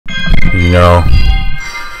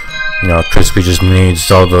Crispy just needs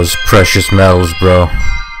all those precious metals, bro.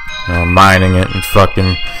 Mining it and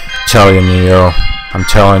fucking telling you, yo. I'm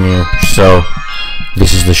telling you, so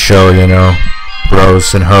this is the show,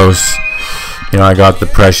 bros and hosts. I got the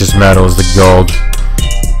precious metals, the gold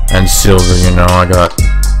and silver, I got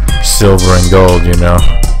silver and gold,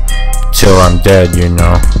 till I'm dead,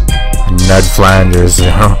 Ned Flanders, he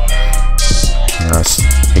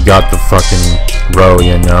got the fucking row,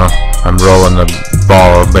 I'm rolling the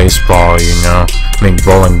ball, baseball,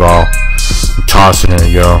 bowling ball, I'm tossing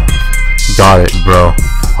it, yo. Got it, bro.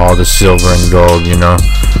 All the silver and gold,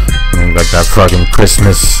 like that fucking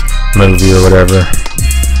Christmas movie or whatever,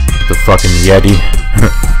 the fucking Yeti.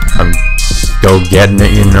 I'm go getting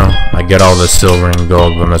it, I get all the silver and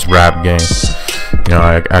gold from this rap game.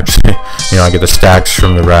 I actually, I get the stacks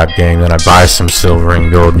from the rap game, then I buy some silver and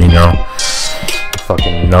gold,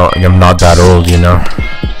 Fucking no, I'm not that old,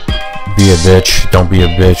 Be a bitch, don't be a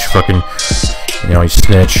bitch, fucking, you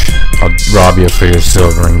snitch, I'll rob you for your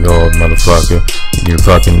silver and gold, motherfucker. Your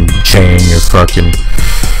fucking chain, your fucking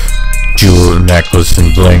jewel necklace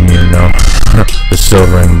and bling, The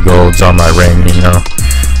silver and gold's on my ring,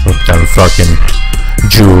 With them fucking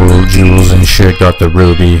jewels and shit. Got the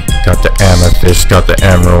ruby, got the amethyst, got the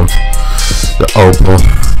emerald, the opal.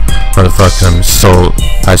 Motherfucking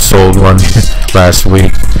I sold one last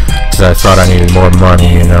week because I thought I needed more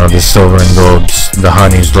money, The silver and gold, the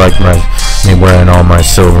honeys like me wearing all my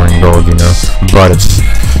silver and gold, But it's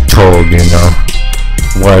told,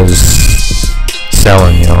 was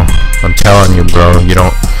selling, I'm telling you, bro, you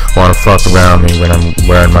don't want to fuck around me when I'm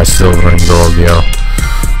wearing my silver and gold,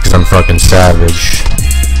 because I'm fucking savage,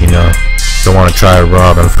 Don't want to try to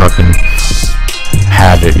rob and fucking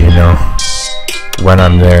have it, when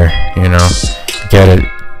I'm there, get it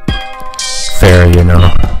fair,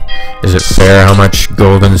 Is it fair how much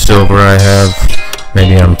gold and silver I have?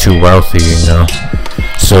 Maybe I'm too wealthy,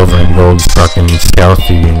 Silver and gold's fucking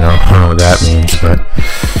stealthy, I don't know what that means, but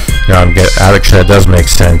actually that does make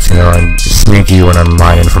sense, I'm sneaky when I'm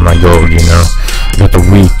mining for my gold, I got the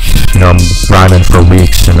week, I'm rhyming for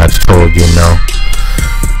weeks, and that's told,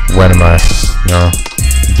 when am I,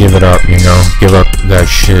 give it up, give up that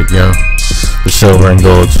shit, the silver and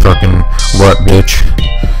gold's fucking what, bitch,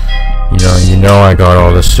 I got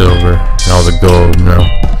all the silver and all the gold,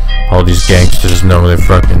 all these gangsters know they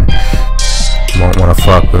fucking won't want to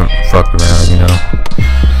fuck around,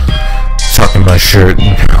 Tucking my shirt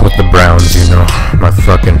with the browns,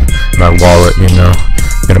 my wallet,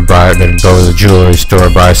 gonna go to the jewelry store,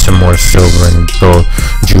 buy some more silver and gold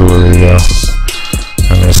jewelry,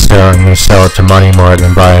 I'm gonna sell it to Money Mart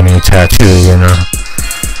and buy a new tattoo,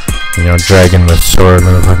 dragging the sword,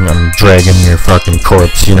 motherfucking, I'm dragging your fucking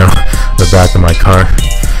corpse, the back of my car,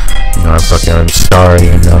 I'm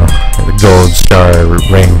sorry, the gold star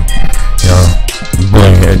ring,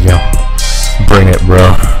 bling it, bring it,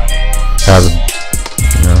 bro. Have,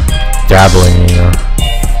 dabbling,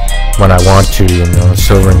 when I want to,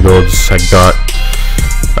 silver and golds, I got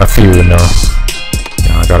a few,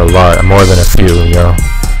 I got a lot, more than a few,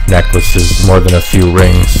 necklaces, more than a few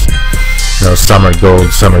rings, some are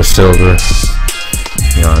gold, some are silver,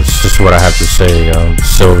 it's just what I have to say,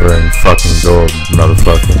 silver and fucking gold,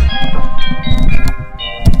 motherfucker.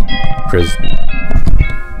 Crispy.